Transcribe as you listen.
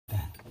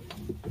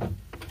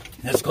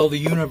That's called the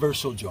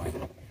universal joint.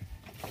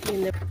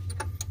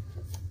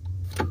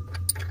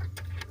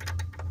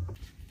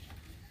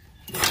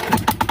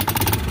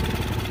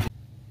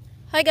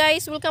 Hi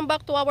guys, welcome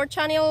back to our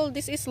channel.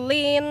 This is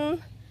Lynn.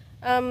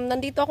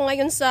 Nandito ako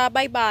ngayon sa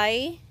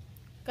Bye-Bye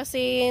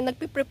kasi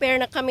nagpe-prepare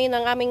na kami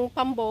ng aming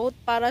pumpboat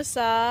para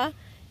sa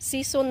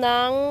season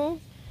ng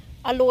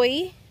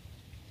aloy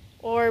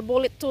or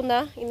bullet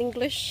tuna in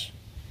English.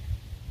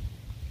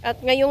 At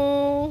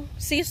ngayong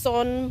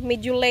season,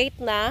 medyo late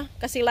na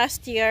kasi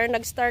last year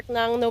nag-start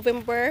ng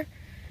November,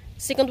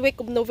 second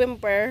week of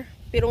November.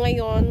 Pero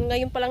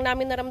ngayon pa lang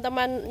namin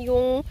naramdaman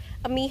yung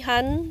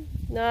amihan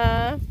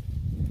na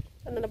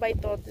ano na ba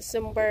ito?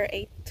 December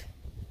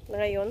 8 na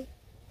ngayon.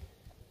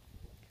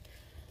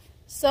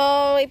 So,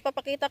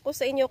 ipapakita ko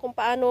sa inyo kung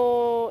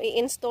paano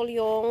i-install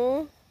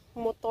yung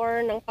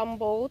motor ng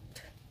pumpboat.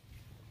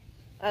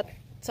 At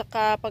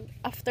saka pag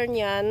after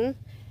nyan,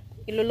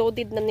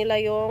 iloloaded na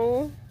nila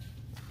yung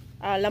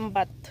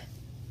lambat.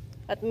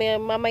 At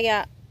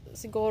mamaya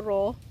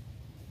siguro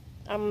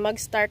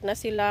mag-start na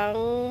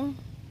silang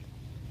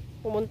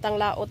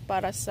pumuntang laot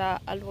para sa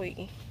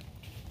aloy.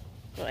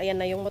 So, ayan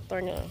na yung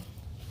motor niya.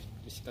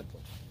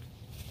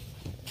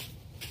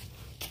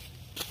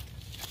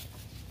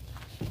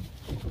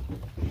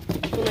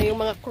 Ito na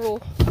yung mga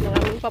crew ng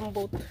aming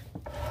pumpboat.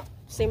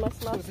 Same as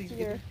last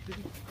year.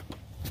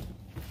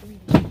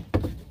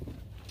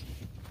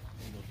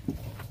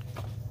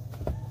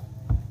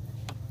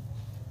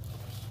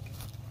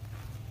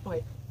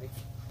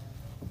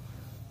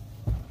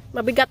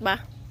 Mabigat ba?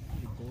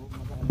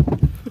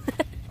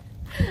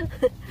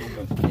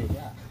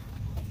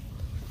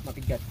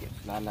 Mabigat yun.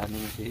 Lala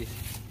nung si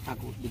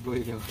ako,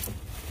 ligoy yun.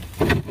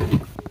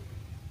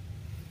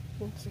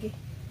 Sige.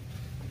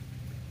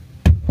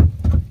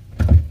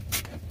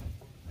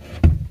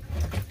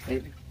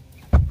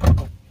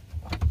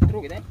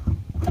 True kita eh?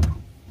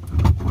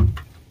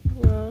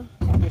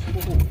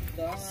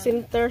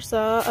 Center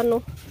sa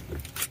ano?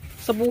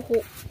 Sa buho.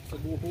 Sa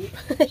buho.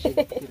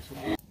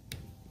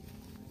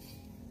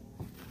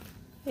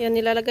 Ayan,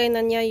 nilalagay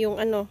na niya yung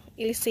ano,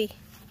 ilisi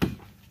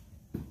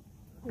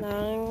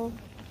ng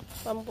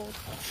pumpboat.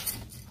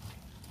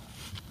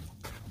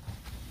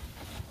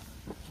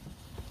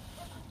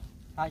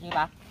 Sige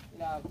ba?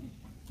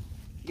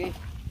 Sige.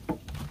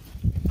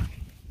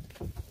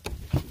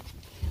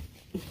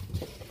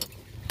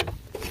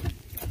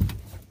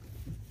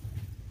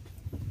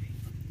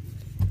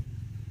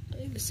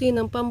 Ilisi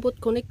ng pumpboat,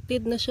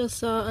 connected na siya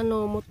sa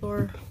ano,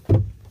 motor.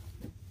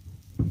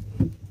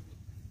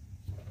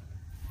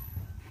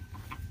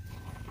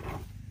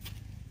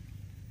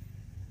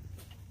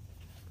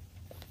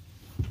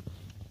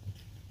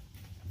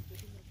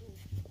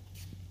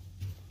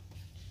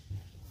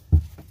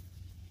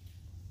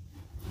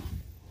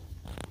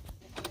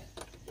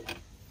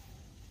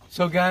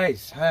 So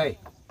guys, hi.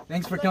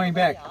 Thanks for coming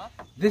back.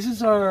 This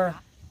is our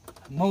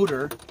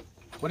motor.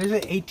 What is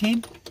it?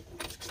 18?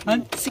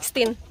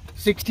 16.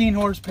 16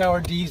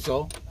 horsepower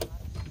diesel.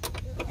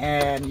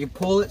 And you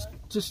pull it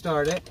to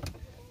start it.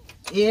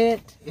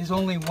 It is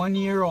only 1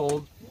 year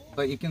old,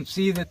 but you can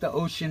see that the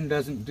ocean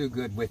doesn't do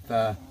good with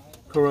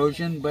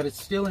corrosion, but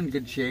it's still in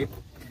good shape.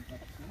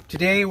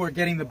 Today we're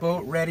getting the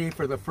boat ready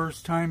for the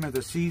first time of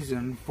the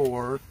season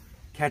for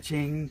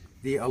catching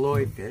the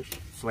aloy fish.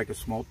 It's like a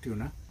small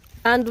tuna.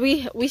 And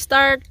we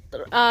start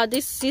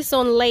this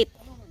season late.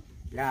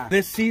 Yeah.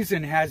 This season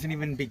hasn't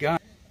even begun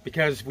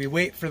because we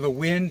wait for the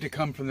wind to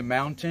come from the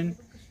mountain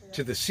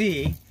to the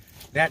sea.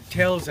 That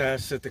tells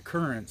us that the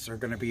currents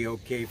are going to be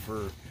okay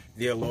for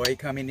the aloy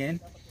coming in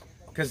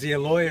because the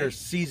aloy are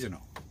seasonal.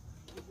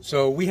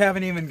 So we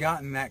haven't even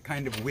gotten that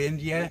kind of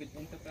wind yet,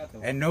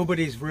 and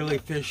nobody's really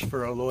fished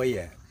for aloy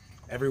yet.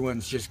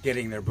 Everyone's just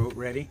getting their boat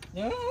ready.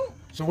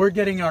 So we're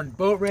getting our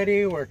boat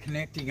ready, we're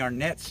connecting our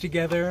nets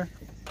together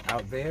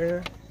out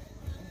there,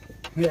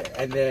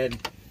 and then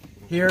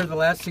here the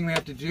last thing we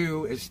have to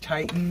do is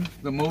tighten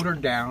the motor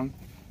down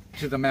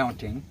to the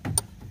mounting.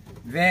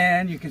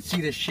 Then you can see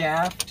the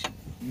shaft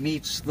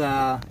meets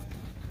the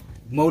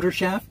motor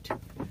shaft.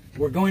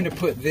 We're going to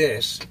put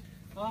this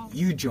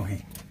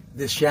U-joint.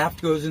 The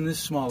shaft goes in this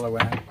smaller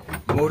one,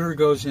 motor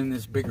goes in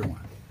this bigger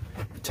one.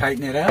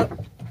 Tighten it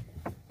up.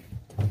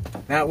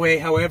 That way,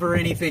 however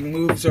anything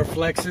moves or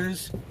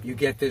flexes, you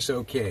get this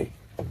okay.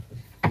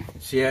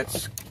 See,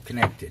 that's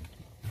connected.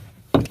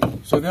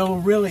 So there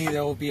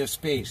will be a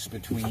space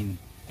between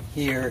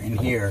here and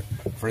here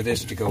for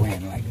this to go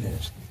in like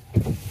this.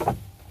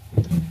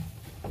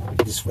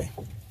 This way.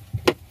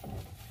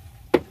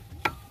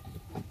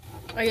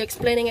 Are you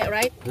explaining it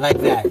right? Like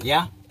that,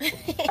 yeah?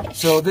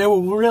 So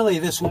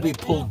this will be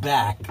pulled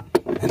back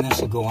and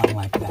this will go on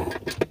like that.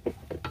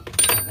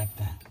 Like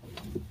that.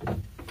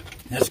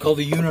 That's called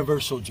the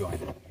universal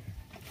joint.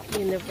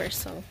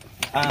 Universal.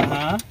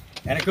 Uh-huh.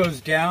 And it goes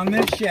down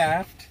this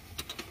shaft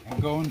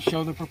and go and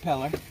show the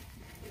propeller.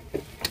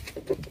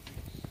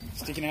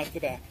 Sticking out the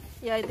back.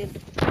 Yeah, I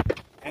did.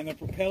 And the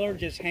propeller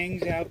just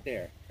hangs out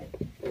there.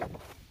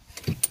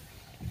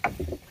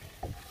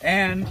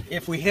 And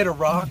if we hit a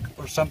rock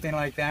or something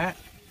like that,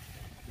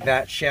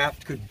 that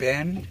shaft could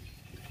bend,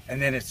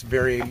 and then it's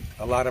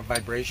a lot of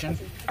vibration.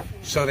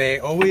 So they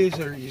always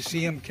are, you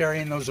see them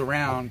carrying those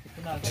around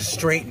to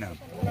straighten them.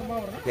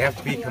 They have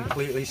to be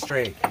completely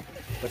straight.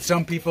 But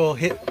some people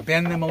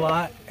bend them a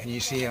lot, and you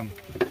see them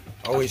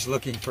always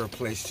looking for a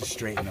place to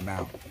straighten them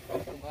out.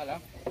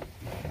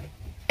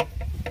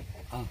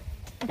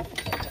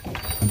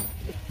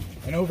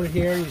 And over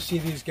here you see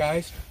these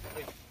guys,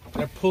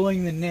 they're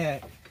pulling the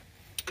net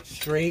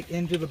straight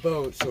into the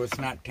boat so it's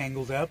not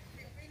tangled up.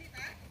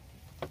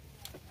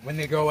 When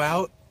they go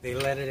out, they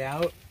let it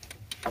out.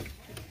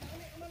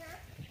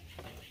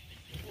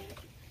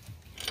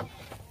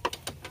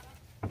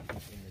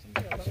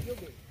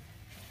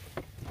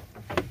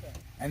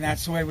 And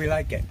that's the way we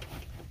like it.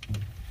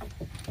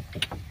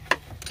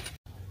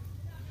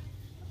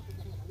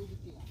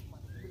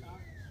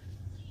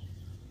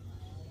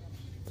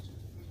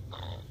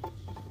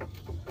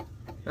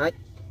 Right.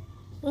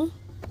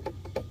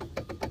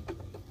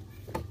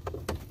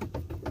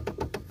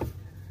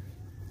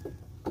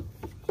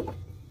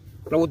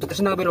 Laut ka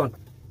sinabi ron.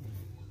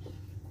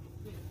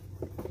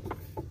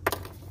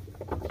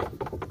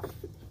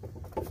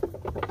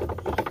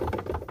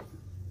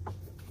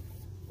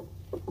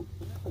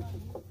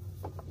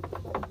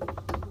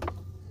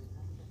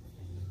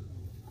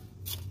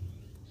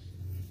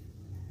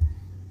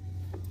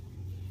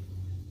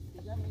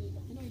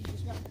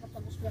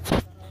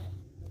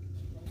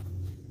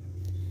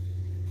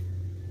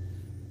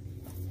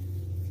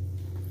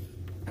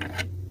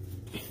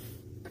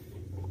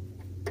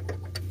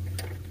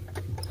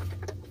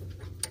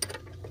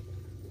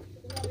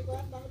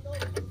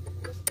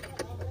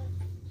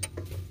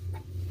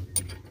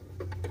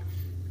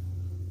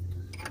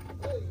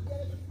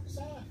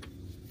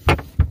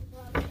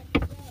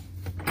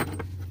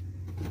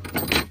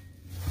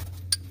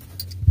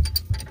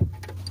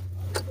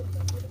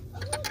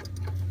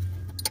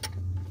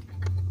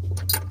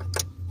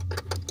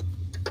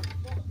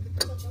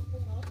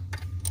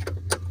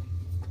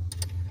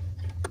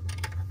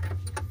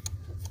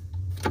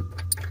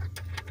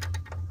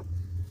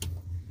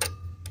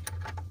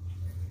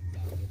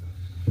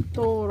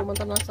 Ito,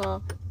 rumanta na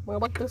sa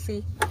mga bagtasi.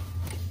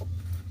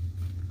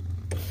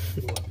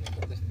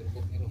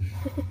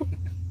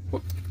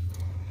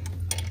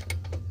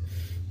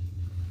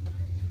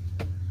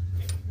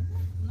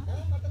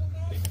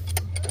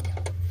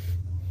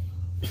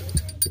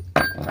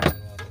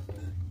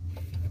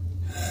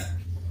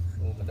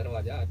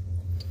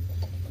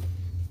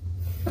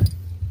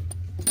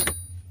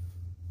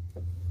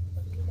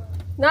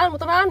 Nan,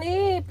 motoran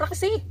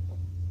praksi.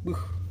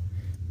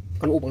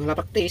 Kan upang hala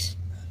praktis.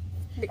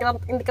 Hindi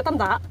ka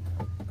tanda.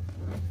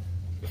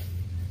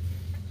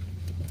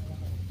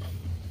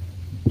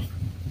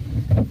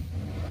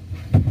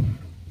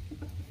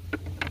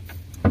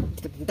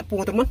 Kita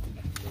punga teman.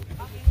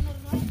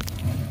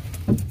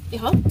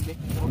 Iha?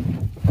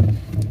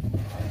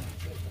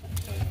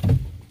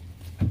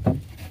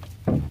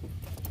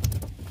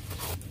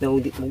 Daw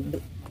di mo.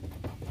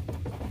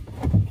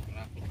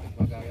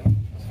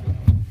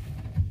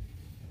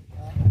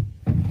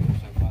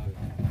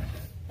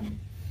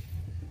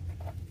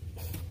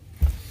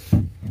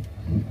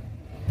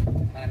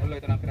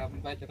 Ito na pira pun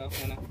baca kau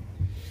mana?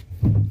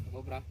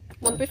 Berapa?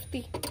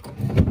 150.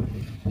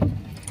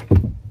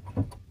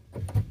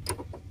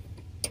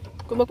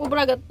 Kung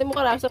magpubragat, timo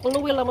ka lang sa kung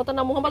nuwil lang mo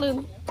tanang mo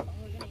kamalin.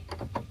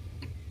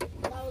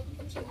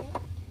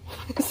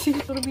 Si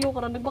Turbio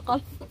ka na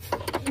nagbakal.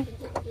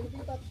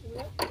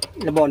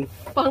 Lebon.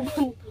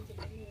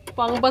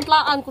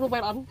 Pangbantlaan ko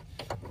bayran.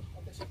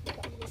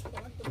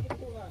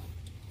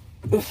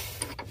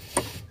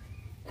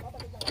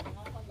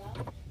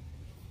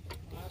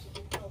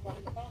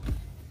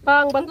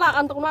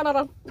 Pangbantlaan to kumana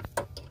ron.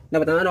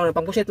 Dapat ang ano,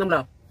 pangpusit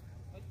lang daw.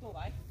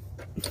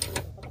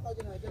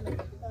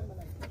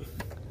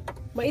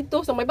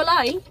 Maito sa may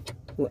balay.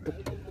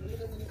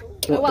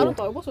 Ay, wala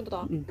to, busod to.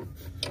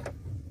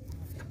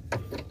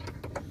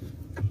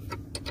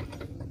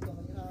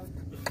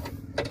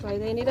 Try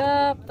na ini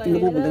dap, try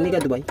na. Pinububuntan ni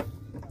ka Dubai.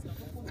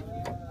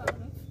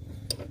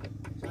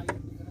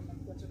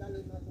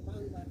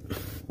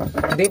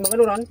 Hindi,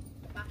 magano ron?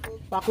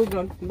 Pakog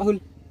ron, bahul.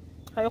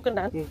 Kayo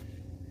kandan.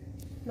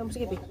 Namu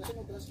sige.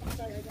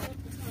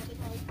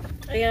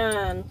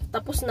 Ayan,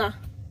 tapos na.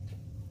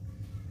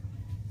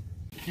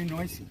 Too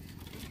noisy.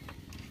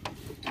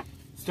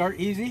 Start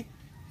easy.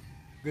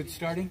 Good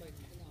starting.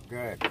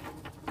 Good.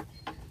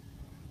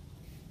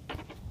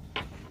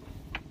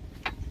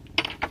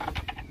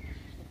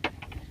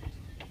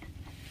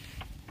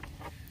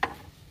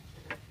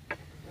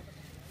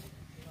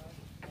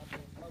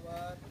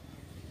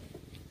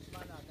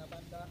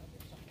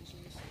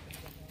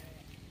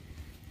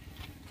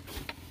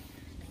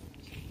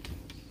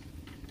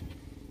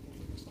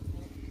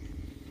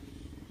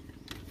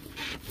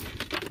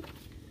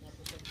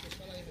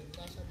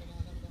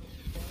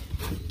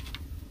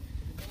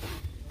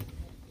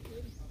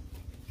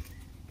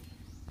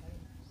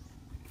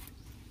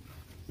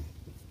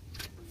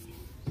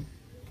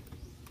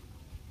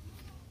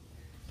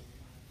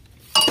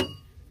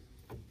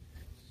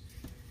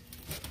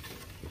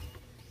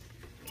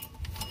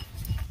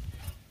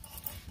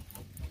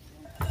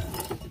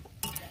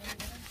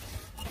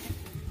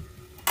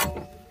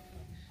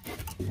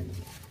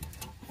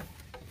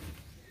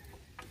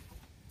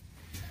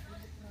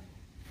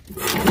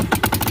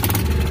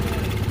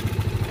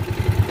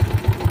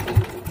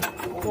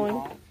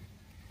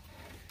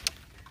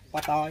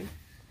 Patay.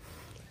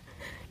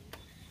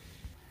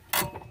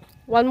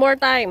 One more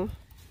time.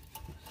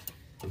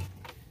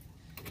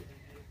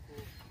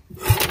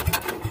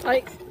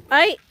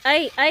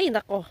 Ay,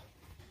 nako.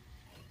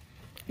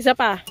 Isa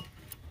pa.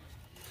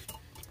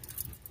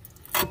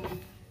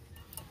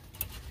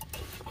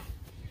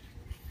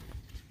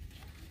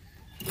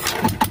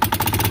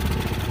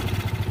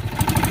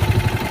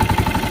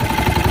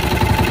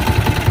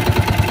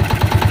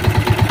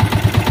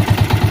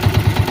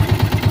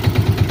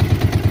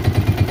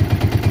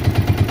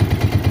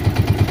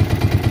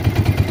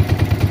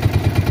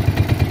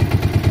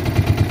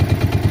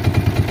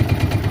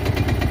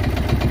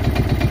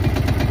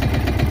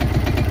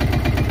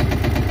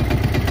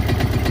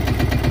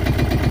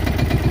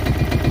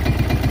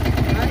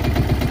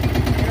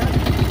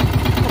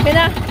 Okay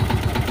na.